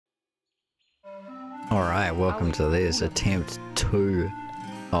Alright, welcome to this attempt 2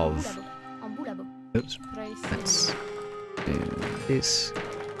 of... Oops, let's do this.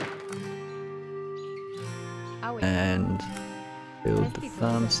 And build the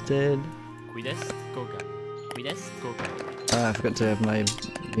farmstead. Oh, I forgot to have my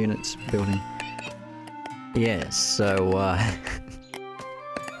units building. Yes, so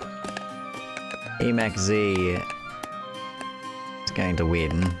emacz2 is going to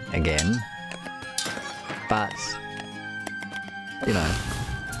win again. But, you know,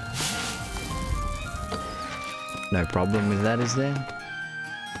 no problem with that, is there?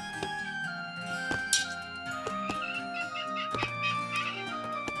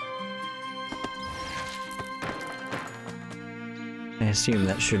 I assume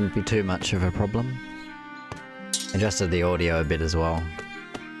that shouldn't be too much of a problem. Adjusted the audio a bit as well,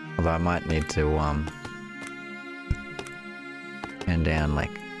 although I might need to turn down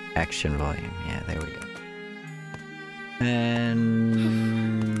like action volume. Yeah, there we go.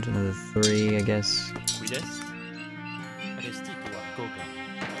 And another 3, I guess.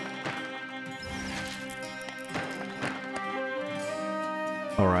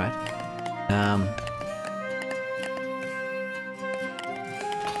 Alright.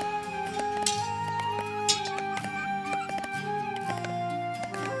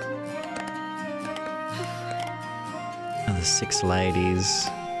 Another 6 ladies.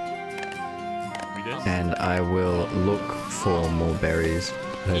 And I will look for more berries.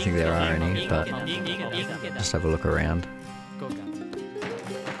 I don't think there are any, but just have a look around.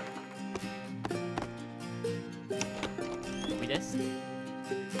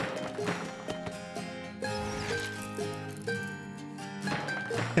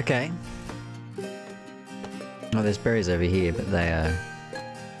 Okay. Oh, there's berries over here, but they are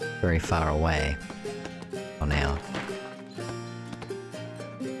very far away for now.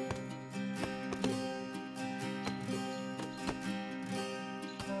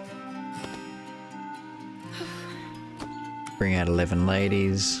 Bring out 11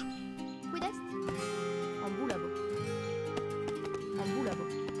 ladies.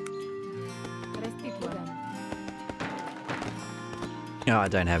 Oh, I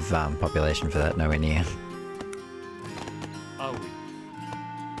don't have population for that, nowhere near.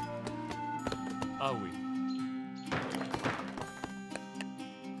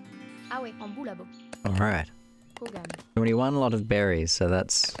 Alright. 21 lot of berries, so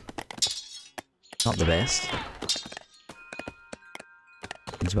that's not the best.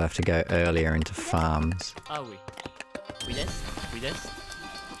 Means we'll have to go earlier into farms.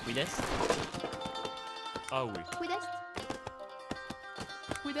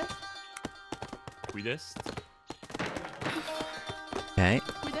 Okay.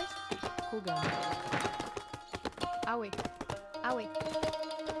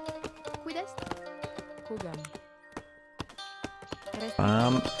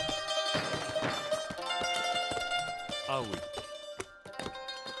 Farm.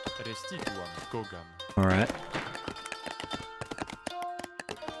 Alright.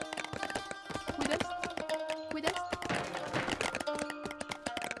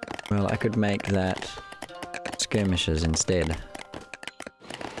 Well, I could make that skirmishes instead.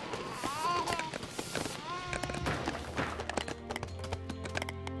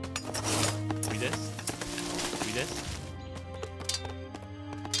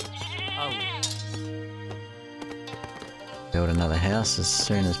 Build another house as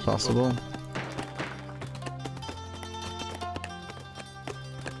soon as possible.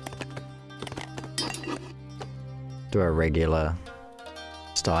 Do a regular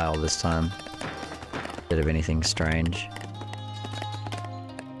style this time, instead of anything strange.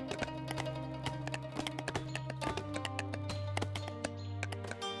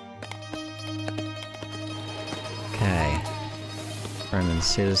 Okay. Roman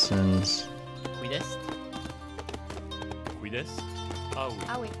citizens.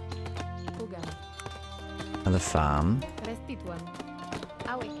 Another farm.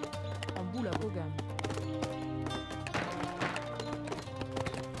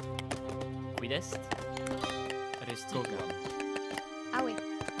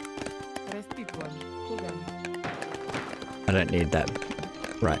 I don't need that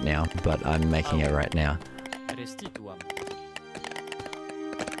right now, but I'm making it right now.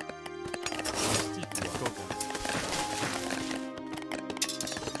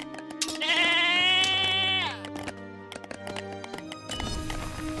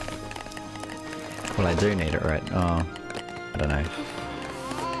 Well, I do need it right. Oh, I don't know.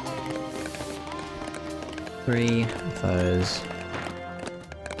 3 of those.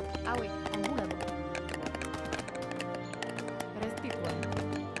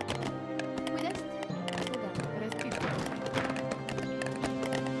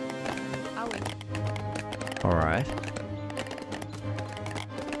 alright.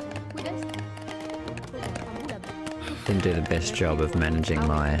 Didn't do the best job of managing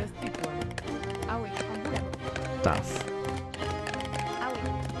my stuff.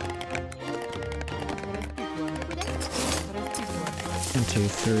 1, 2,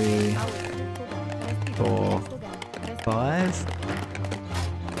 3, 4, 5.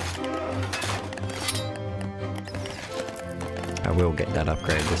 I will get that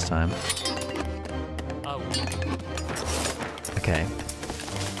upgrade this time. Okay.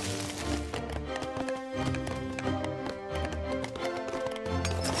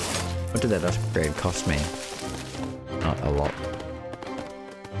 What did that upgrade cost me? Not a lot.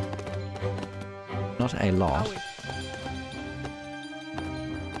 Not a lot.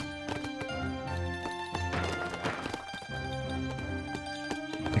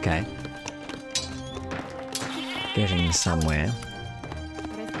 Okay. Getting somewhere.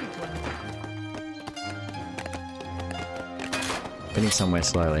 Getting somewhere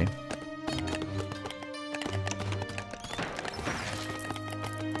slowly.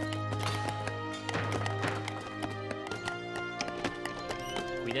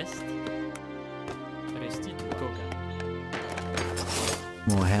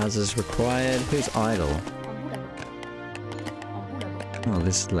 More houses required. Who's idle? Oh,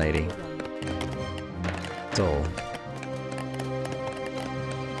 this lady. That's all.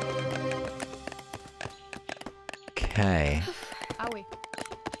 Okay.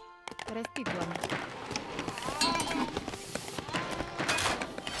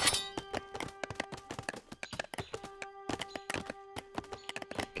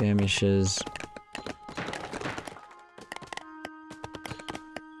 Skirmishes.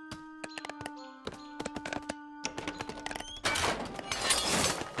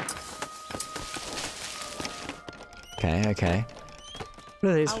 Okay, okay. What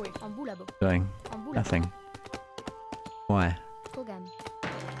are these doing? Nothing. Why?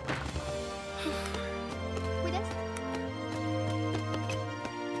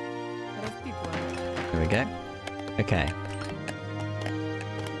 There we go. Okay.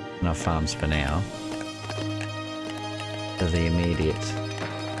 Enough farms for now. For the immediate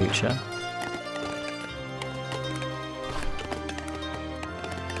future.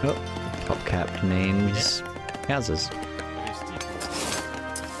 Oh, top capped means houses.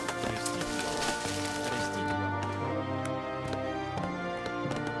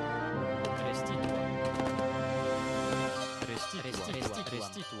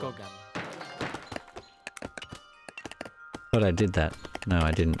 Thought I did that. No,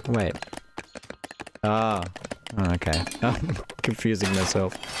 I didn't. Wait. Ah. Oh, okay. I'm confusing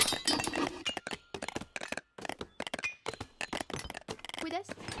myself.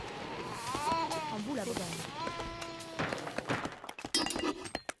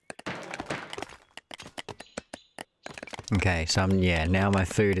 Okay, so yeah, now my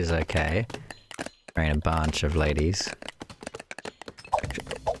food is okay. Marrying a bunch of ladies.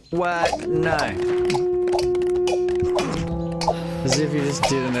 What? No. As if you just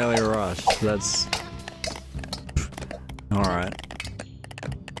did an early rush. That's... Alright.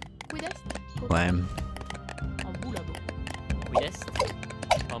 Lame.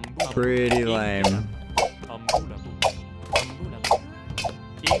 Pretty lame.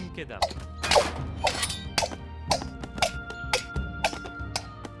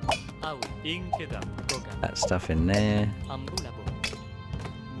 That stuff in there.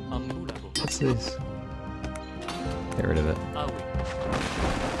 What's this? Get rid of it.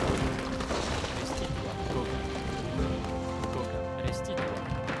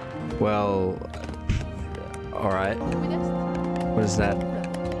 Well, alright. What does that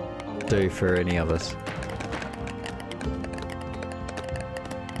do for any of us?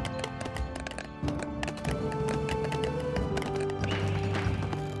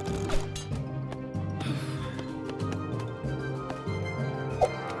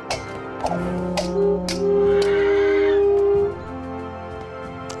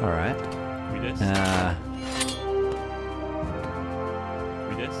 Alright.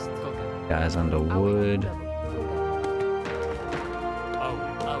 Guys under wood.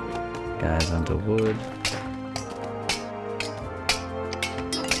 Guys under wood.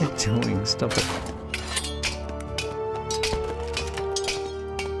 What are you doing? Stop it.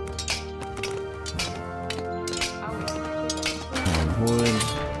 Wood.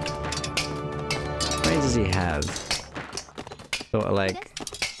 How many does he have? Sort of like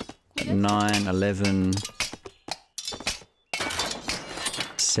 9, 11,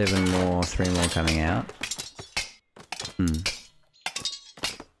 7 more, 3 more coming out.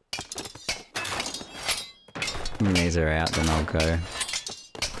 When these are out, then I'll go.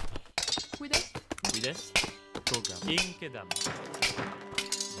 Kogam. Inkedam.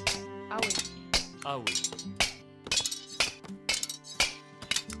 Aui. Aui.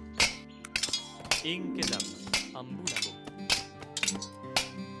 Inkedam. Ambulabo.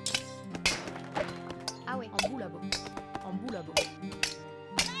 Aui. Ambulabo. Ambulabo.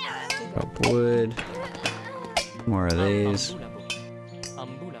 Drop wood. More of these. Ambulabo.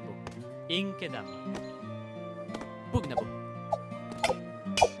 Ambulabo. Inkedam. Pugnabo.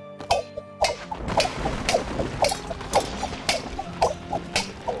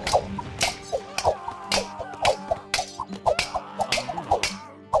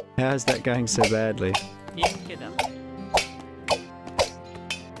 How is that going so badly? Inkedam.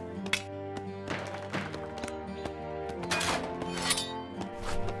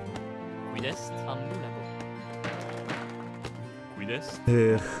 Quidest ambulabo. Quidest.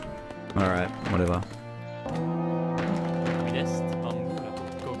 Ugh. Alright, whatever. Quidest ambulabo.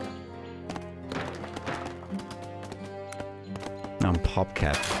 Kogam. I'm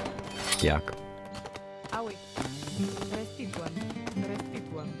PopCap. Yuck. Aui. Restituam.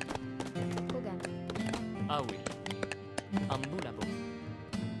 Restituam. Kogan. Aui. Ambulabo.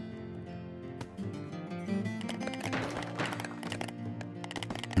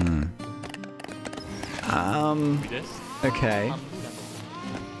 Quidest. Okay. Ambulabo.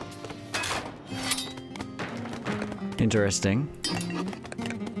 Interesting.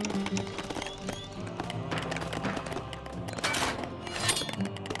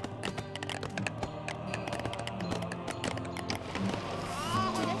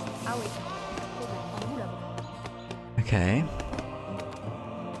 Aui. Kogan. Ambulabo. Okay.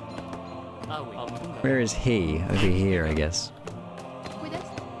 Aui. Ambulabo. Where is he? Over here, I guess.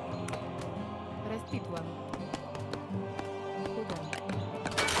 Quidest. Restituam. Kogan.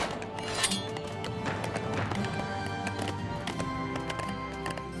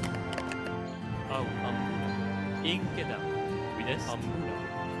 Au. Ambulabo. Inkedam. Quidest. Ambulabo.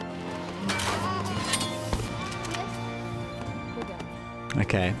 Kogan.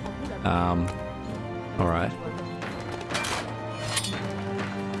 Okay. Ambulabo. Alright.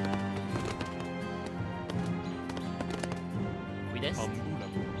 Quidest.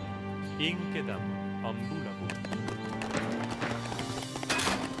 Ambulabo. Inkedam. Ambulabo.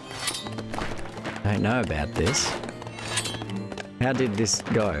 I don't know about this. How did this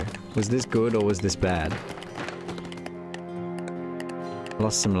go? Was this good or was this bad?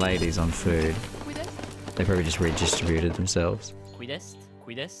 Lost some ladies on food. Quidest. They probably just redistributed themselves. Quidest.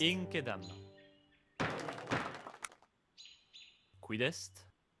 Quidest. Inkedam. Quidest.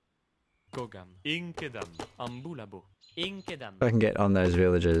 Kogam. Inkedam. Ambulabo. Inkedam. If I can get on those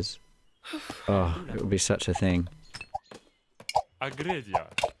villagers. Oh, it would be such a thing. Agredia.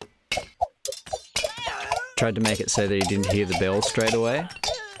 Tried to make it so that he didn't hear the bell straight away.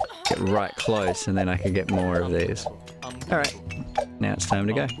 Get right close and then I could get more of these. Alright, now it's time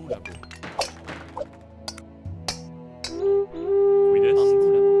to go. Ambulabo. Quidest.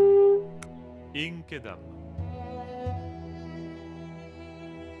 Ambulabo. Inkedam.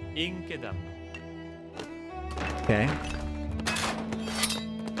 Inkedam. Okay.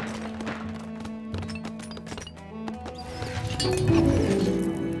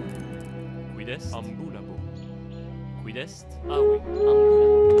 Quidest. Ambulabo. Quidest. Aui.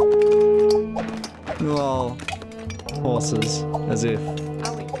 Ambulabo. Lol. Horses, as if.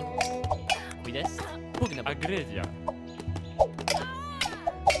 Aui. Quidest. Pugnabo. Agredia.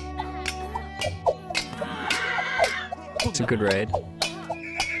 It's a good raid.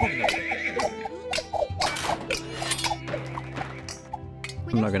 Pugnabo.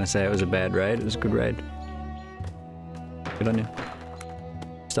 I'm not gonna say it was a bad raid, it was a good raid. Good on you.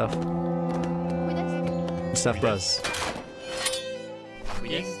 Stuff. Quidest. Good stuff, bros.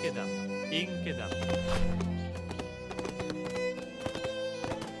 Inkedam. Inkedam.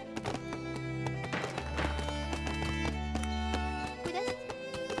 Quidest.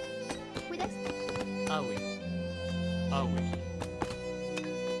 Quidest. Aui. Aui.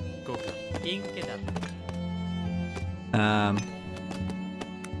 Kogam. Inkedam.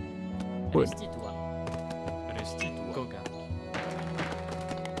 Wood. Restituam. Restituam. Kogam.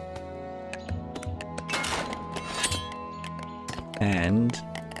 And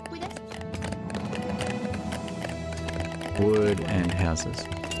Quidest. wood and houses.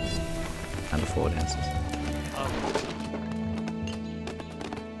 And afford houses. Aui.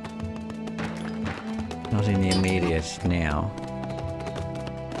 Not in the immediate now,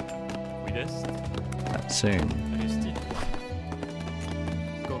 Quidest. but soon. Restituam.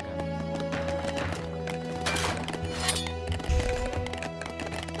 Kogam.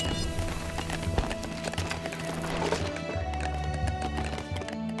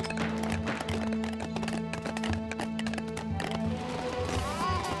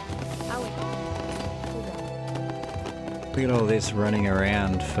 Look at all this running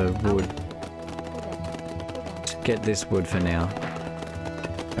around for wood. Just get this wood for now.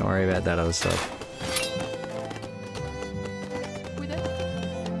 Don't worry about that other stuff.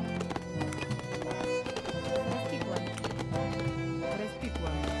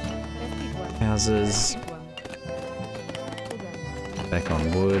 Houses. Back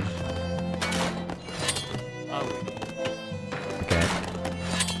on wood. Okay.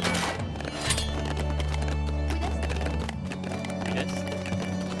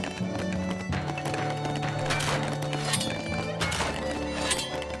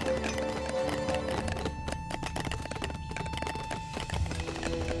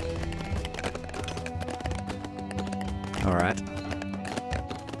 Alright.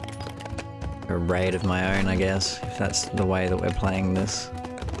 A raid of my own, I guess, if that's the way that we're playing this.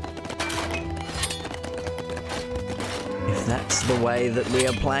 If that's the way that we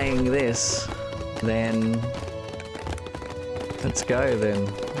are playing this, then let's go then.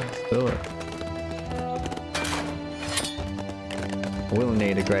 Let's do it. We'll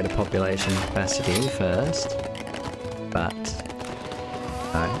need a greater population capacity first, but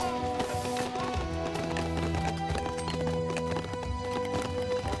no.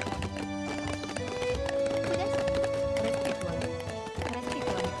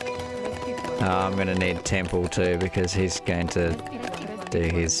 I'm gonna need Temple too, because he's going to do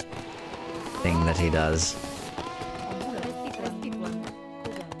his thing that he does.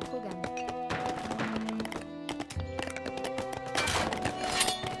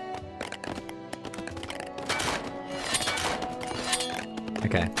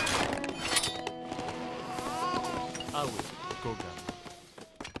 Okay.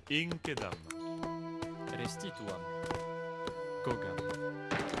 Inkedam. Restituam. Kogam.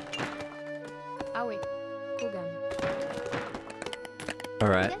 Awe. Kogam.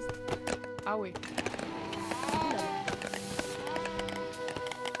 Alright. Awe.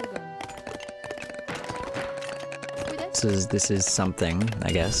 This is something,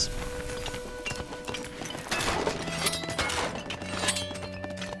 I guess.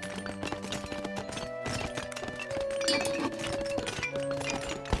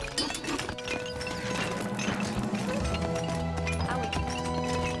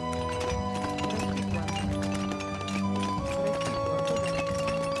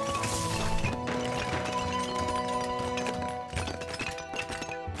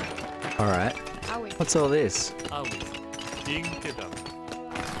 Alright. What's all this?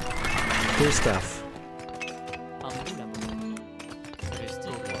 Cool stuff.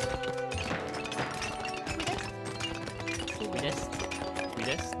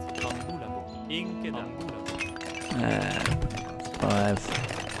 Five.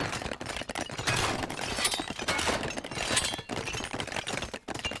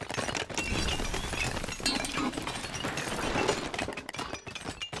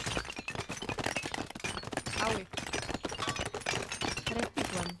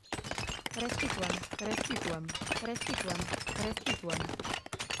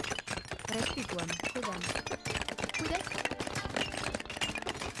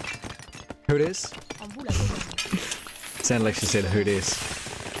 Who dis? Sounded like she said who dis.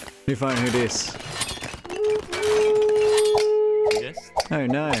 You find who dis? Oh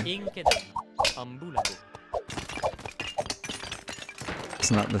no.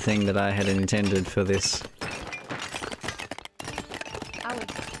 It's not the thing that I had intended for this.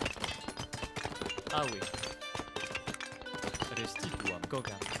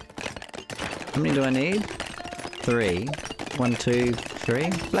 How many do I need? 3. 1, 2, 3.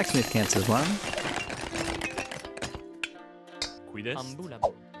 Blacksmith counts as 1.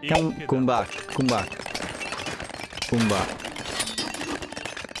 Come back. Come back. Come back.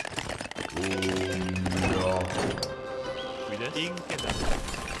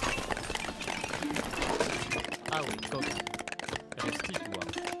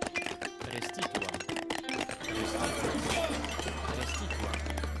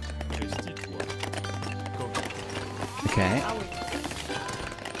 Okay.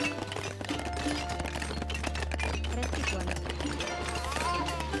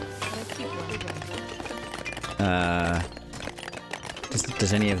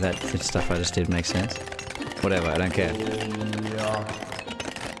 Does any of that stuff I just did make sense? Whatever, I don't care.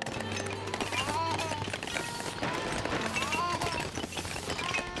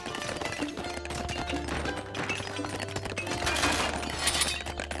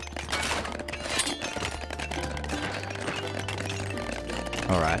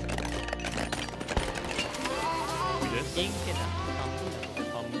 Alright.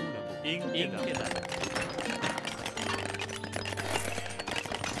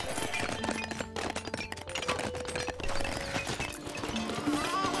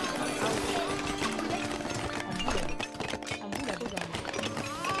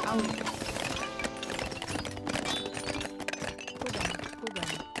 I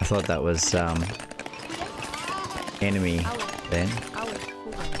thought that was enemy then.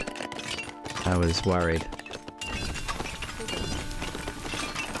 I was worried.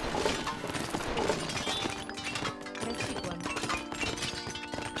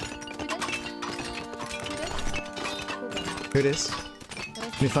 Who this?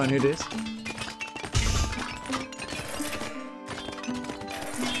 Can you find who this?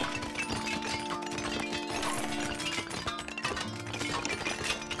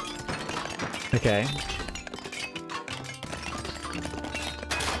 Okay.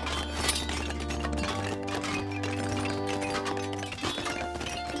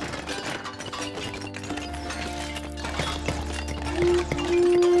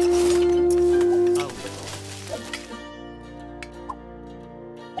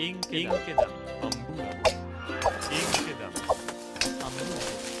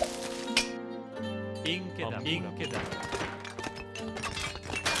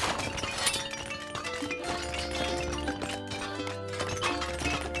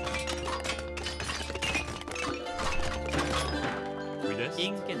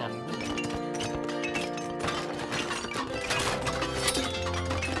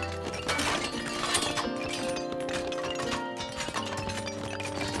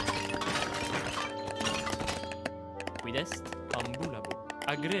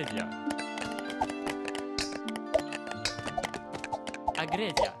 Agredia.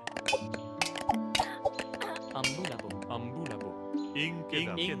 Agredia. Ambulabo. Ambulabo.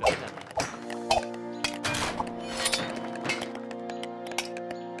 Inkedam.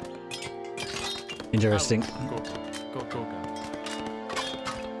 Interesting. Go.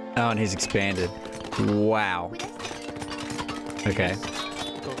 Oh, and he's expanded. Wow. Okay.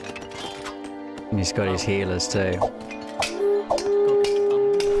 And he's got his healers too.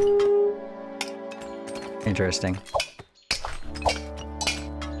 Interesting.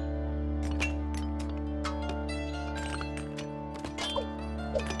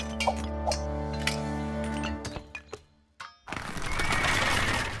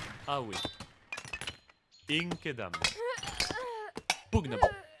 Awi. Inkedam. Pugnabo.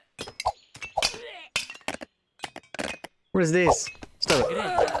 What is this? Stop it.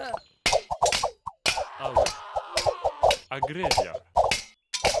 Awi. Agredia.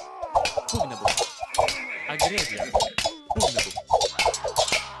 Pugnabo. Agredia. Pugnabo.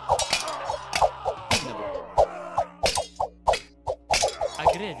 Pugnabo.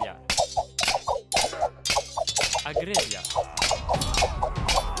 Agredia. Agredia.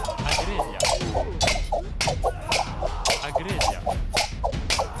 Agredia. Agredia.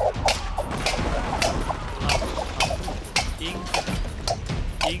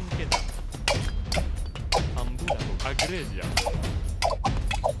 Inkedam. Ambulabo. Agredia.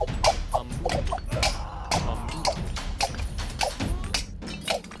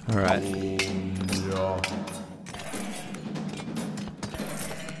 All right.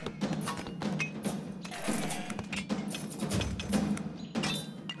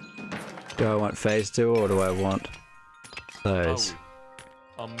 Do I want phase 2 or do I want those?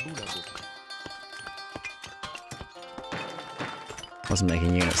 Wasn't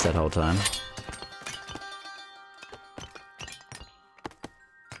making units that whole time.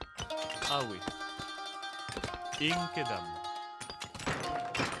 Awi. Inkedam.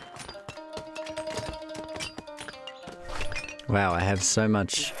 Wow, I have so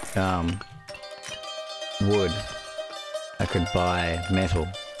much wood. I could buy metal.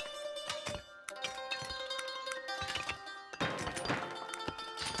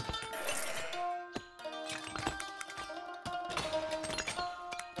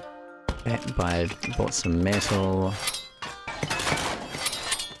 Bought some metal.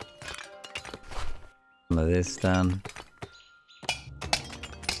 Some of this done.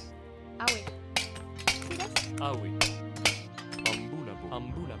 Awi.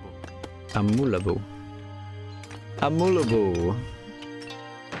 Ambulabo. Amulabu. Amulabu.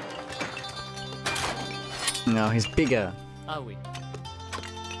 No, he's bigger. Awi.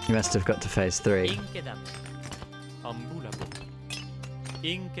 He must have got to phase 3. Inkedam. Ambulabo.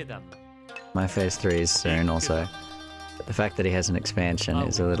 Inkedam. My phase 3 is soon also. But the fact that he has an expansion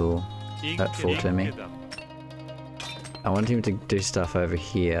is a little hurtful to me. I want him to do stuff over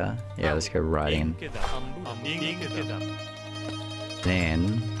here. Yeah, let's go right in.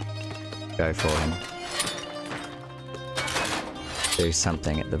 Then go for him. Do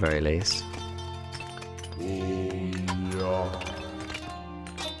something at the very least.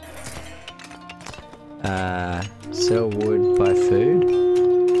 Sell wood, buy food.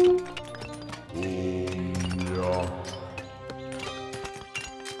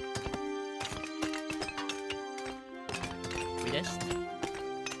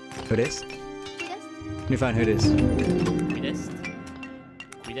 Who this? Quidest? New phone, who this? Quidest?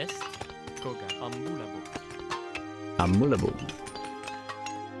 Quidest? Kogan. Ambulabo. Unmullable.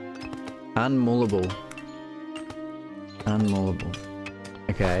 Unmullable. Unmullable.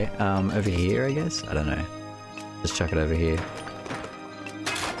 Okay, over here, I guess? I don't know. Just chuck it over here.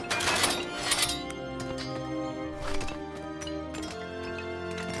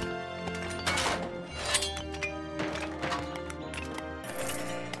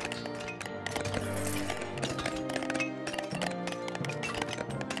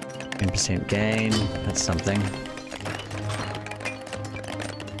 % gain, that's something.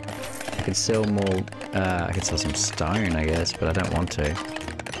 I could sell more, I could sell some stone, I guess, but I don't want to.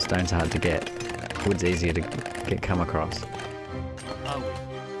 Stone's hard to get. Wood's easier to come across. Awe.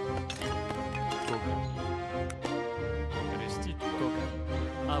 Kogan. Resti Kogan.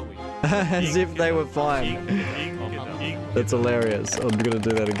 Awe. As if they were fine. That's hilarious. I'm gonna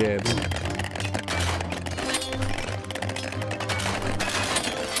do that again.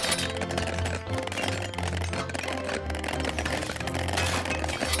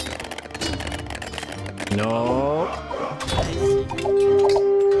 No.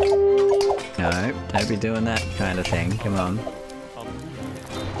 No, don't be doing that kind of thing. Come on.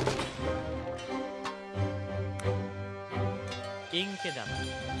 Inkedam.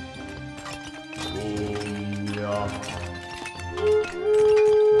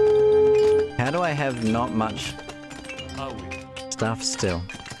 How do I have not much Awe. stuff still?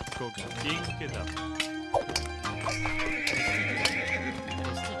 Kogan. Inkedam.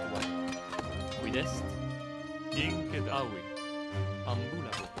 Resti Quidest? Inked Awe.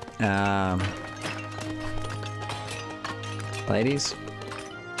 Ambulabo. Ladies?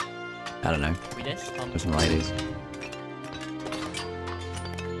 I don't know. Quidest? There's some ladies.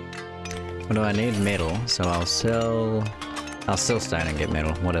 What do I need? Metal. So I'll sell stone and get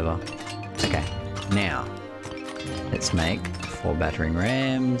metal. Whatever. Okay. Now, let's make 4 battering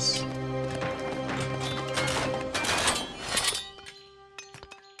rams.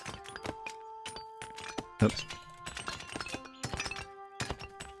 Oops.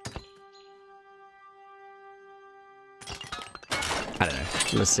 I don't know.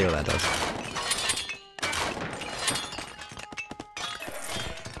 Let's see what that does.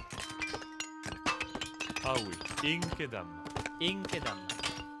 Awe. Inkedam. Inkedam.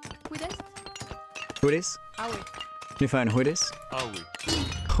 Quidest? Who it is? Awe. New phone, who it is? Awe.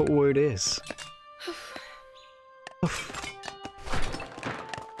 Who it is?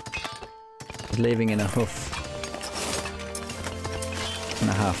 Living in a hoof. In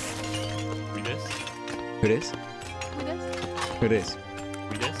a huff. Quidest? Who it is? Quidest? Who it is?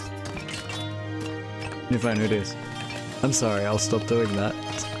 Quidest? New phone, who it is? I'm sorry, I'll stop doing that.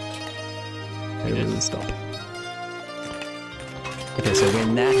 It will stop. Okay, so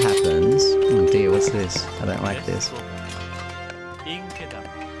when that happens... Oh dear, what's this? I don't like this. Inkedam.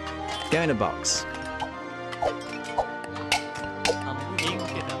 Go in a box.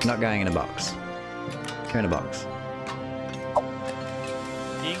 Inkedam. Not going in a box. Go in a box.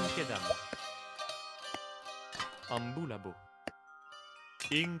 Inkedam. Ambulabo.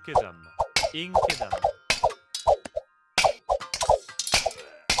 Inkedam. Inkedam.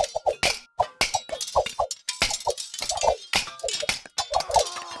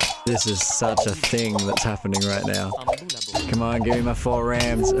 This is such a thing that's happening right now. Ambulabo. Come on, give me my 4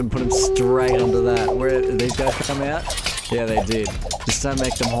 rams and put them straight onto that. Where did these guys come out? Yeah, they did. Just don't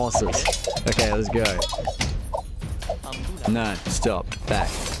make them horses. Okay, let's go. No, stop. Back.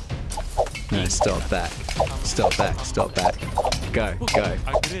 No, stop. Back. Stop. Back. Stop. Back. Go. Go.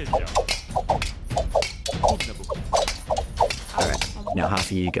 Agrelia. Alright, now half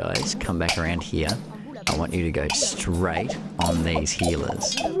of you guys come back around here. I want you to go straight on these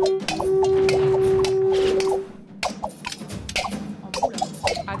healers.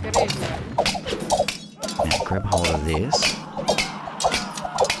 Now grab hold of this.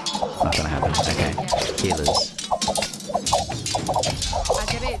 Not gonna happen. Okay, healers.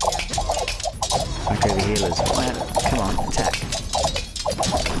 Okay, the healers. Come on, attack.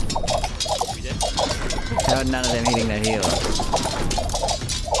 How are none of them hitting their healer?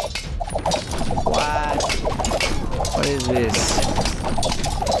 What? What is this?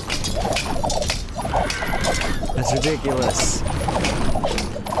 That's ridiculous.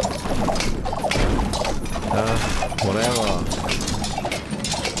 Whatever.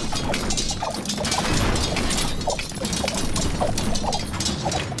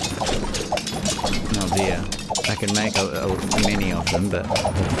 Oh dear. I can make many of them, but it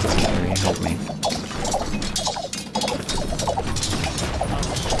doesn't really help me.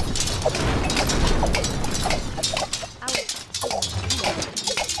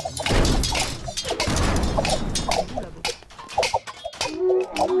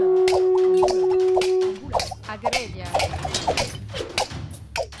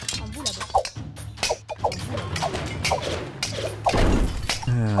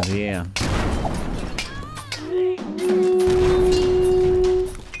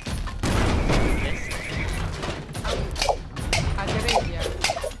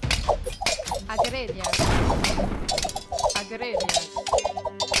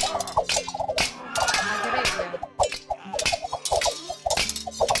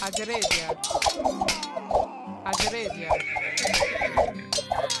 Agredia. Agredia.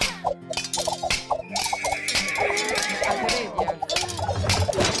 Agredia.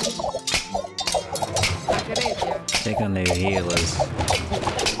 Agredia. Take on the healers.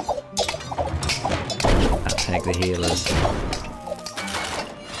 Attack the healers.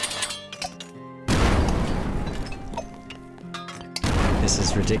 This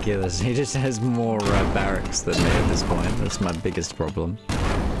is ridiculous. He just has more barracks than me at this point. That's my biggest problem.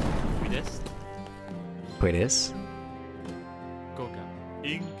 Quidest. Quidest? Goga.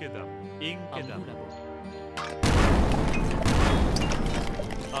 Inkedam. Inkedam.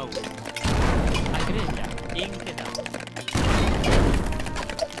 Aui. Agredia. Inkedam.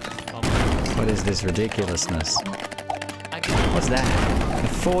 What is this ridiculousness? What's that? A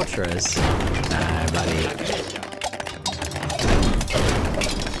fortress? Nah, buddy.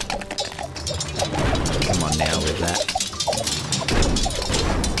 Come on now with that.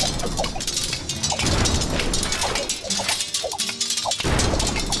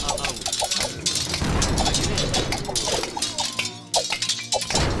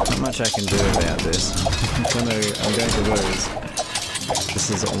 Not much I can do about this. I'm going to lose. This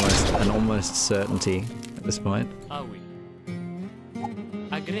is an almost certainty at this point. Aui.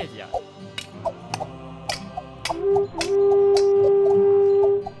 Agredia.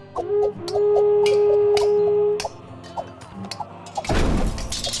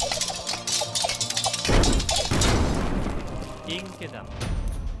 Inkedam.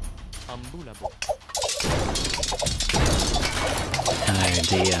 Ambulabo. Oh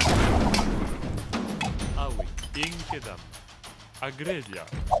dear. Aui. Inkedam. Agredia.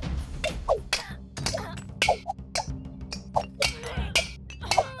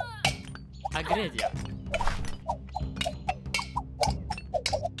 Agredia.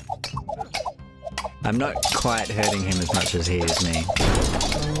 I'm not quite hurting him as much as he is me.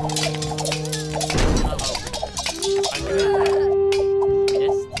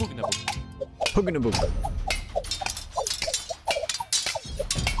 Yes, Pugnabo. Pugnaboo.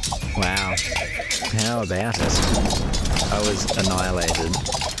 Wow. How about it? I was annihilated.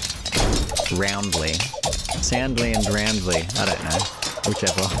 Roundly. Soundly and roundly. I don't know.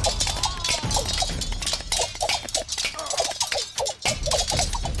 Whichever.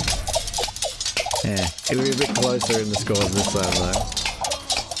 Yeah, it'll be a bit closer in the scores this time though.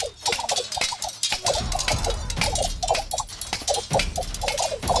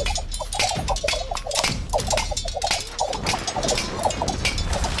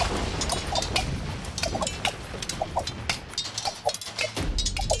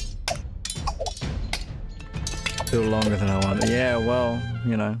 Still longer than I want. Yeah, well,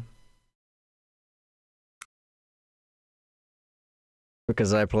 you know.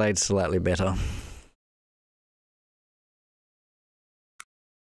 Because I played slightly better.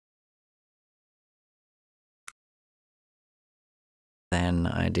 Than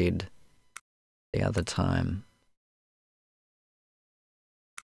I did the other time.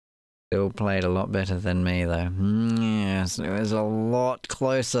 Still played a lot better than me though. Yes, it was a lot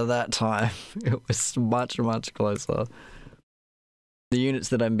closer that time. It was much, much closer. The units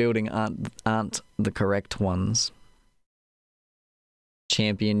that I'm building aren't the correct ones.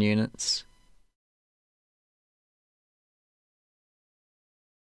 Champion units.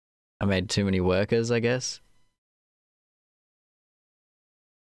 I made too many workers, I guess.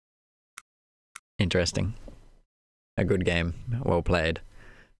 Interesting. A good game. Well played.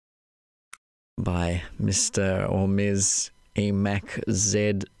 By Mr. or Ms.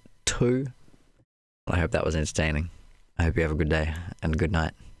 emacz2. I hope that was entertaining. I hope you have a good day and good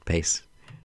night. Peace.